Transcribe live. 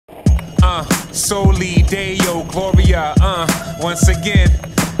Soli Deo Gloria, once again,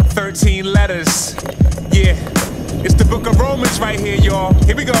 13 letters, yeah. It's the book of Romans right here, y'all.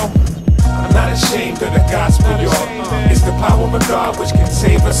 Here we go. I'm not ashamed of the gospel, y'all. It's the power of God which can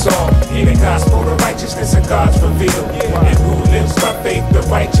save us all. In the gospel, the righteousness of God's revealed. And who lives by faith, the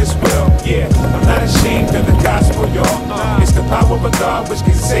righteous will. Yeah, I'm not ashamed of the gospel, y'all. It's the power of God which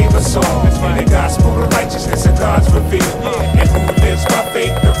can save us all. In the gospel, the righteousness of God's revealed. And who lives by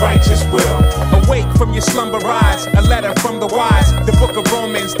faith, the righteous will. Awake from your slumber, rise. A letter from the wise. The book of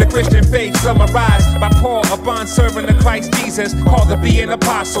Romans, the Christian faith summarized by Paul, a bondservant of Christ Jesus, called to be an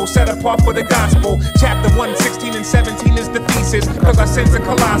apostle, set apart for the gospel. Chapter 1, 16 and 17 is the thesis, cause our sins are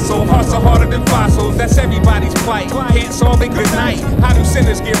colossal, hearts are harder than fossils. That's everybody's plight, can't solve it, good night. How do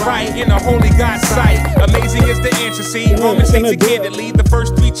sinners get right in a holy God's sight? Amazing is the answer, see, Romans states it candidly. The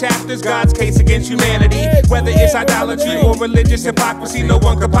first 3 chapters, God's case against humanity. Whether it's idolatry or religious hypocrisy, no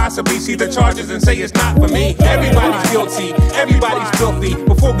one could possibly see the charges and say it's not for me. Everybody's guilty, everybody's filthy.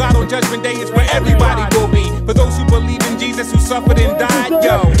 Before God on judgment day is where everybody will be. For those who believe in Jesus, who suffered and died,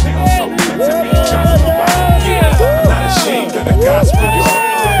 yo. Yeah, I'm not ashamed of the gospel, y'all.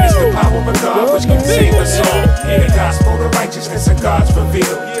 It's the power of God which can save us all. In the gospel, the righteousness of God's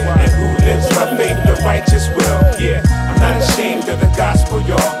revealed. And who lives by faith, the righteous will. Yeah, I'm not ashamed of the gospel,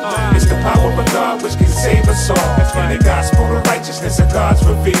 y'all. It's the power of God which can save us all. In the gospel, the righteousness of God's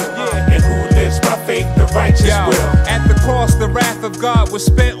revealed. And who lives by faith, the righteous will. At the cross, the wrath of God was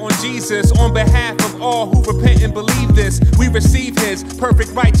spent on Jesus. On behalf of all who repent and believe this, we receive his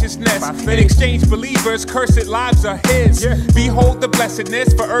perfect righteousness. In exchange, believers' cursed lives are his. Behold the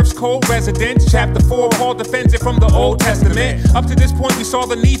blessedness for earth's cold residents. Chapter 4, Paul defends it from the Old Testament. Up to this point, we saw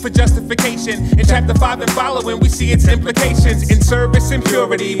the need for justification. In chapter 5 and following, we see its implications. In service and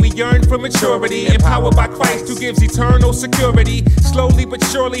purity, we yearn for maturity. Empowered by Christ, who gives eternal security. Slowly but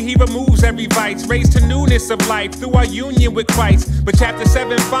surely, he removes every vice, raised to newness of life through our union with Christ. But chapter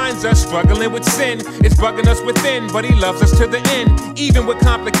 7 finds us struggling with sin. It's bugging us within, but he loves us to the end. Even with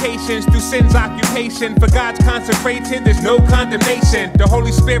complications through sin's occupation, for God's consecrated, there's no condemnation. The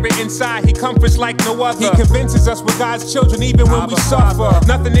Holy Spirit inside, he comforts like no other. He convinces us we're God's children even when we suffer.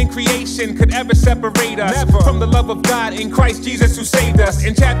 Nothing in creation could ever separate us from the love of God in Christ Jesus who saved us.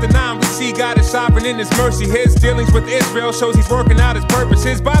 In chapter 9, we see God is sovereign in his mercy. His dealings with Israel shows he's working out his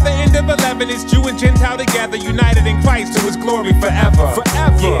purposes. By the end of 11, it's Jew and Gentile together, united in Christ to his glory forever.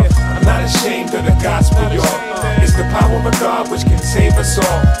 Yeah, I'm not ashamed of the gospel, y'all. It's the power of God which can save us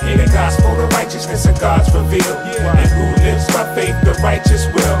all. In the gospel, the righteousness of God's revealed. And who lives by faith, the righteous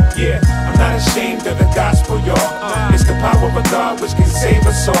will. Yeah, I'm not ashamed of the gospel, y'all. It's the power of God which can save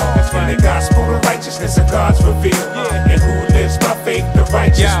us all. In the gospel, the righteousness of God's revealed. And who lives by faith, the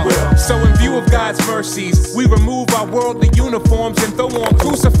righteous will. So in view of God's mercies, we remove our worldly uniforms and throw on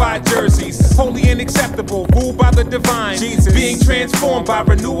crucified jerseys. Holy and acceptable, ruled by the divine. Jesus. Being transformed by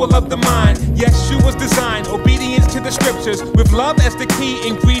renewal of the mind. Yeshua's design, obedience to the scriptures, with love as the key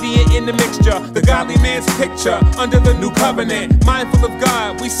ingredient in the mixture. The godly man's picture under the new covenant. Mindful of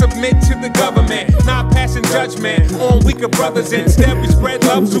God, we submit to the government, not passing judgment on weaker brothers. Instead, we spread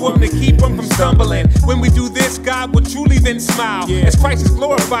love to them to keep them from stumbling. When we do this, God will truly then smile, as Christ is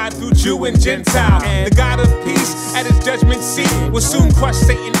glorified through Jew and Gentile. The God of peace at his judgment seat will soon crush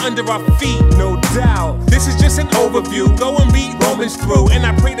Satan under our feet, no doubt. This is just an overview. Go and read Romans through, and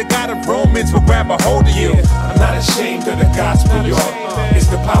I pray the God of Romans will grab a hold of you. I'm not ashamed of the gospel, y'all. It's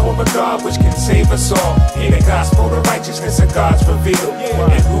the power of God which can save us all. In the gospel, the righteousness of God's revealed.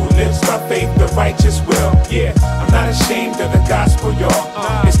 And who lives by faith, the righteous will. Yeah, I'm not ashamed of the gospel,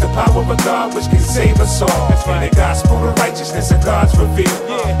 y'all. It's the power of God which can save us all. In the gospel, the righteousness of God's revealed.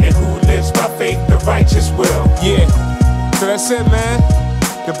 And who lives by faith, the righteous will. Yeah, so that's it, man.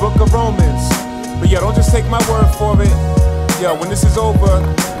 The book of Romans. But yo, don't just take my word for it. Yo, when this is over,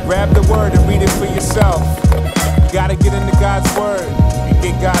 grab the word and read it for yourself. You gotta get into God's word and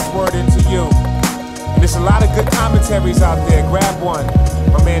get God's word into you. And there's a lot of good commentaries out there. Grab one.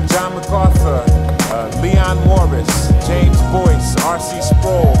 My man John MacArthur, Leon Morris, James Boyce, R.C.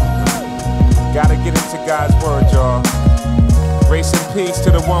 Sproul. Gotta get into God's word, y'all. Grace and peace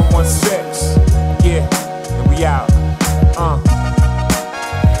to the 116. Yeah, and we out.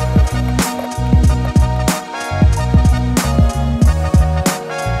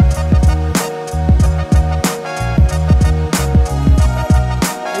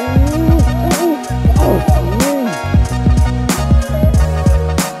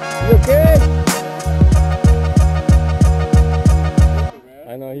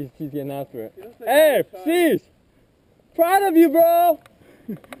 I know he's getting after it. Hey, Cease! Proud of you, bro!